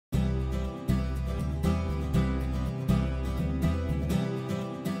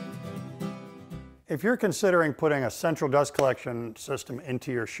If you're considering putting a central dust collection system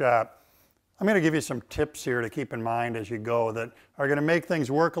into your shop, I'm going to give you some tips here to keep in mind as you go that are going to make things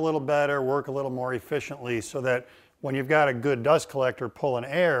work a little better, work a little more efficiently, so that when you've got a good dust collector pulling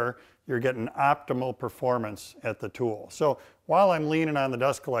air, you're getting optimal performance at the tool. So while I'm leaning on the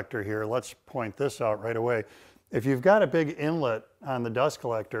dust collector here, let's point this out right away. If you've got a big inlet on the dust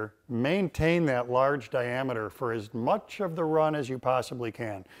collector, maintain that large diameter for as much of the run as you possibly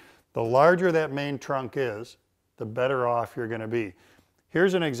can. The larger that main trunk is, the better off you're going to be.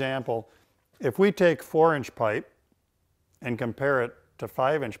 Here's an example. If we take 4-inch pipe and compare it to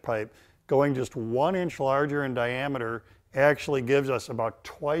 5-inch pipe, going just 1 inch larger in diameter actually gives us about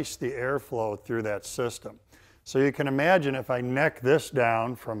twice the airflow through that system. So you can imagine if I neck this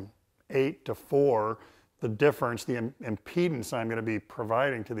down from 8 to 4, the difference, the impedance I'm going to be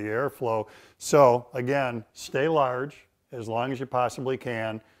providing to the airflow. So again, stay large as long as you possibly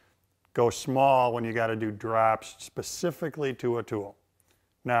can. Go small when you got to do drops specifically to a tool.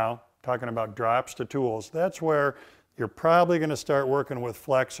 Now, talking about drops to tools, that's where you're probably going to start working with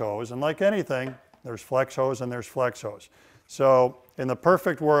flex hose. And like anything, there's flex hose and there's flex hose. So in the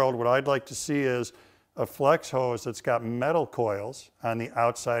perfect world, what I'd like to see is a flex hose that's got metal coils on the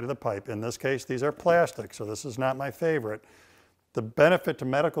outside of the pipe. In this case, these are plastic, so this is not my favorite. The benefit to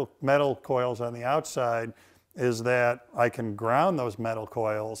metal coils on the outside is that I can ground those metal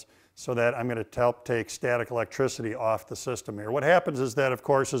coils so that I'm going to help take static electricity off the system here. What happens is that, of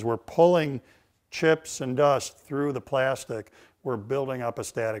course, as we're pulling chips and dust through the plastic, we're building up a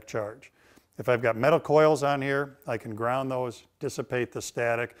static charge. If I've got metal coils on here, I can ground those, dissipate the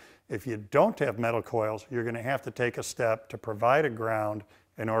static. If you don't have metal coils, you're going to have to take a step to provide a ground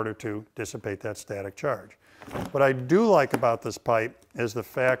in order to dissipate that static charge. What I do like about this pipe is the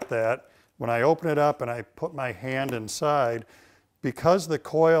fact that when I open it up and I put my hand inside, because the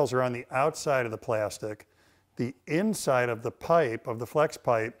coils are on the outside of the plastic, the inside of the pipe, of the flex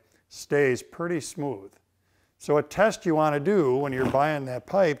pipe, stays pretty smooth. So a test you want to do when you're buying that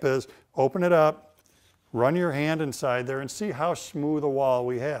pipe is open it up, run your hand inside there and see how smooth a wall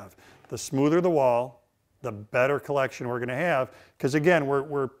we have. The smoother the wall, the better collection we're going to have, because again,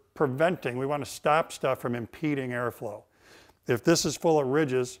 we're preventing, we want to stop stuff from impeding airflow. If this is full of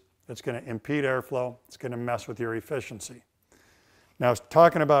ridges, it's going to impede airflow, it's going to mess with your efficiency. Now,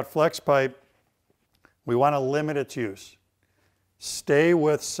 talking about flex pipe, we want to limit its use. Stay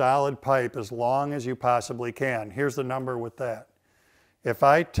with solid pipe as long as you possibly can. Here's the number with that. If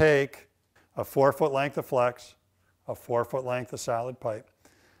I take a 4-foot length of flex, a 4-foot length of solid pipe,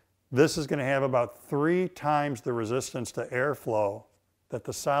 this is going to have about 3 times the resistance to airflow that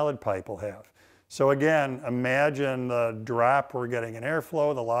the solid pipe will have. So again, imagine the drop we're getting in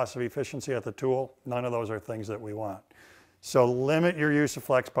airflow, the loss of efficiency at the tool. None of those are things that we want. So limit your use of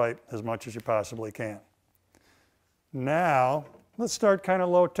flex pipe as much as you possibly can. Now, let's start kind of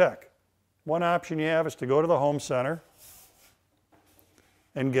low tech. One option you have is to go to the home center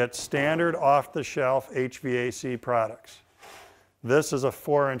and get standard off-the-shelf HVAC products. This is a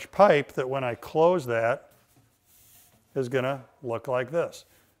 4-inch pipe that when I close that is going to look like this.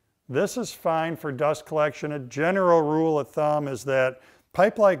 This is fine for dust collection. A general rule of thumb is that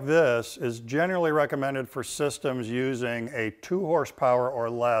pipe like this is generally recommended for systems using a 2 horsepower or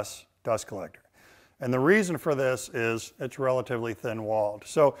less dust collector. And the reason for this is it's relatively thin-walled.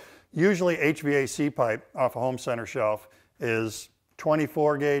 So usually HVAC pipe off a home center shelf is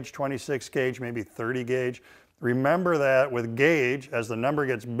 24 gauge, 26 gauge, maybe 30 gauge. Remember that with gauge, as the number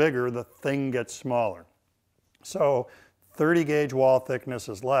gets bigger, the thing gets smaller. So 30 gauge wall thickness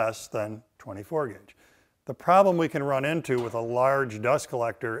is less than 24 gauge. The problem we can run into with a large dust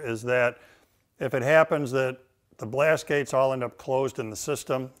collector is that if it happens that the blast gates all end up closed in the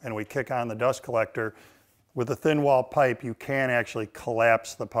system and we kick on the dust collector, with a thin wall pipe you can actually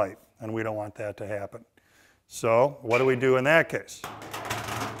collapse the pipe, and we don't want that to happen. So what do we do in that case?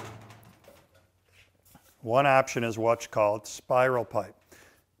 One option is what's called spiral pipe.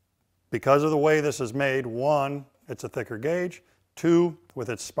 Because of the way this is made, 1, it's a thicker gauge, 2, with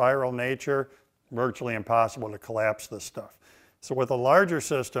its spiral nature, virtually impossible to collapse this stuff. So with a larger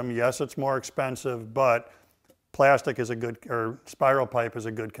system, yes, it's more expensive, but plastic is a good, or spiral pipe is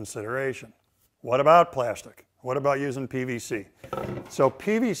a good consideration. What about plastic? What about using PVC? So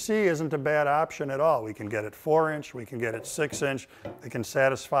PVC isn't a bad option at all. We can get it 4-inch, we can get it 6-inch. It can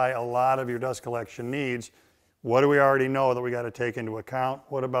satisfy a lot of your dust collection needs. What do we already know that we got to take into account?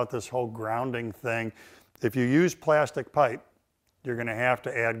 What about this whole grounding thing? If you use plastic pipe, you're going to have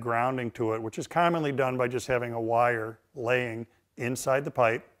to add grounding to it, which is commonly done by just having a wire laying inside the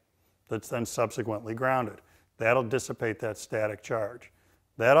pipe that's then subsequently grounded. That'll dissipate that static charge.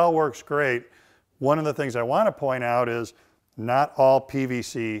 That all works great, One of the things I want to point out is not all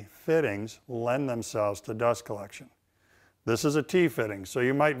PVC fittings lend themselves to dust collection. This is a T-fitting, so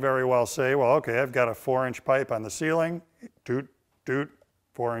you might very well say, well, okay, I've got a 4-inch pipe on the ceiling, doot, doot,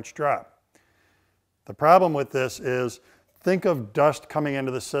 4-inch drop. The problem with this is, think of dust coming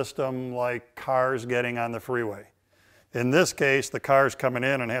into the system like cars getting on the freeway. In this case, the car's coming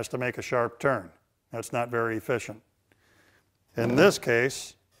in and has to make a sharp turn. That's not very efficient. In this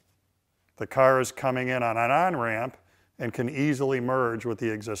case, the car is coming in on an on-ramp and can easily merge with the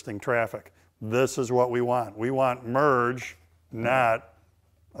existing traffic. This is what we want. We want merge, not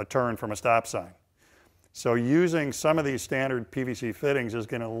a turn from a stop sign. So using some of these standard PVC fittings is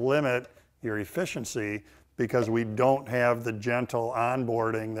going to limit your efficiency because we don't have the gentle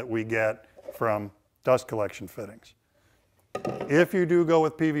onboarding that we get from dust collection fittings. If you do go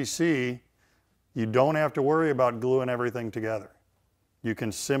with PVC, you don't have to worry about gluing everything together. You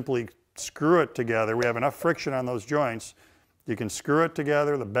can simply screw it together. We have enough friction on those joints. You can screw it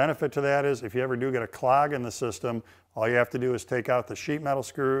together. The benefit to that is if you ever do get a clog in the system, all you have to do is take out the sheet metal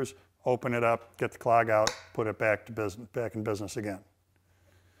screws, open it up, get the clog out, put it back in business again.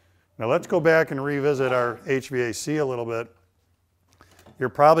 Now let's go back and revisit our HVAC a little bit. You're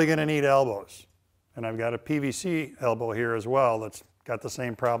probably going to need elbows. And I've got a PVC elbow here as well that's got the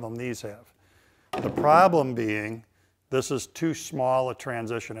same problem these have. The problem being, this is too small a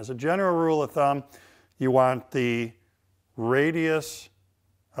transition. As a general rule of thumb, you want the radius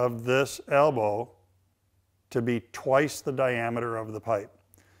of this elbow to be twice the diameter of the pipe.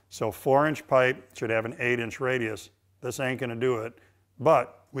 So 4-inch pipe should have an 8-inch radius. This ain't gonna do it,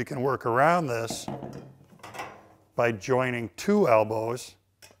 but we can work around this by joining 2 elbows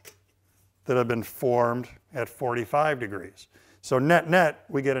that have been formed at 45 degrees. So net,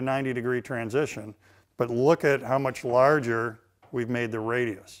 we get a 90-degree transition, but look at how much larger we've made the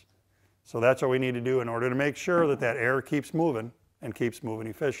radius. So that's what we need to do in order to make sure that that air keeps moving and keeps moving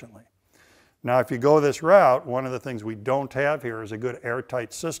efficiently. Now, if you go this route, one of the things we don't have here is a good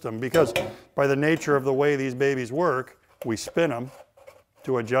airtight system because by the nature of the way these babies work, we spin them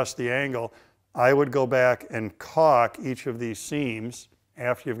to adjust the angle. I would go back and caulk each of these seams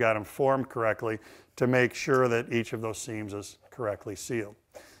after you've got them formed correctly to make sure that each of those seams is correctly sealed.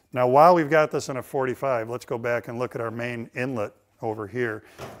 Now, while we've got this in a 45, let's go back and look at our main inlet over here,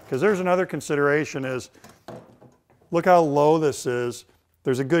 because there's another consideration is, look how low this is.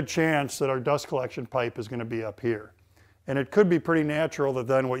 There's a good chance that our dust collection pipe is going to be up here. And it could be pretty natural that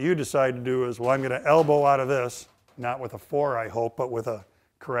then what you decide to do is, well, I'm going to elbow out of this, not with a 4, I hope, but with a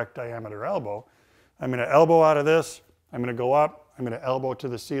correct diameter elbow. I'm going to elbow out of this, I'm going to go up, I'm going to elbow to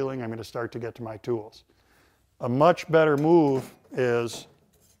the ceiling, I'm going to start to get to my tools. A much better move is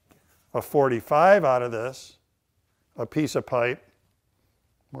a 45 out of this, a piece of pipe.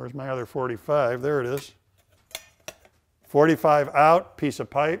 Where's my other 45? There it is. 45 out, piece of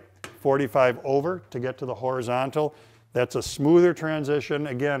pipe, 45 over to get to the horizontal. That's a smoother transition.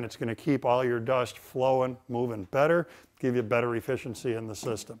 Again, it's going to keep all your dust flowing, moving better, give you better efficiency in the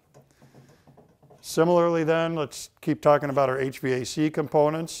system. Similarly then, let's keep talking about our HVAC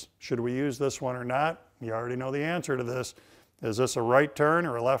components. Should we use this one or not? You already know the answer to this. Is this a right turn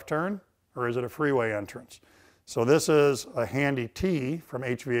or a left turn, or is it a freeway entrance? So this is a handy T from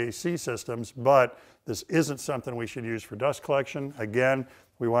HVAC systems, but this isn't something we should use for dust collection. Again,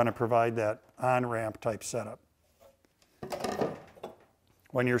 we want to provide that on-ramp type setup.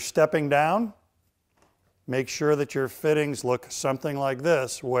 When you're stepping down, make sure that your fittings look something like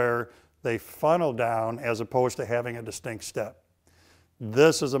this, where they funnel down as opposed to having a distinct step.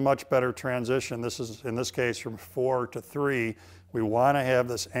 This is a much better transition. This is, in this case, from 4 to 3. We want to have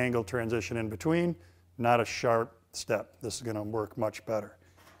this angle transition in between, not a sharp step. This is going to work much better.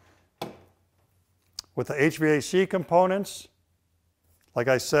 With the HVAC components, like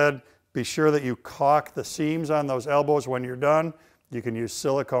I said, be sure that you caulk the seams on those elbows when you're done. You can use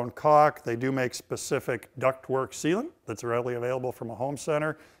silicone caulk. They do make specific ductwork sealant that's readily available from a home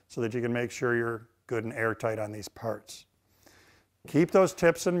center so that you can make sure you're good and airtight on these parts. Keep those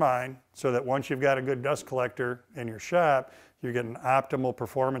tips in mind so that once you've got a good dust collector in your shop, you're getting optimal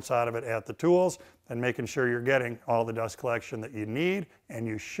performance out of it at the tools and making sure you're getting all the dust collection that you need and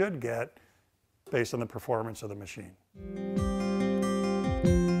you should get based on the performance of the machine.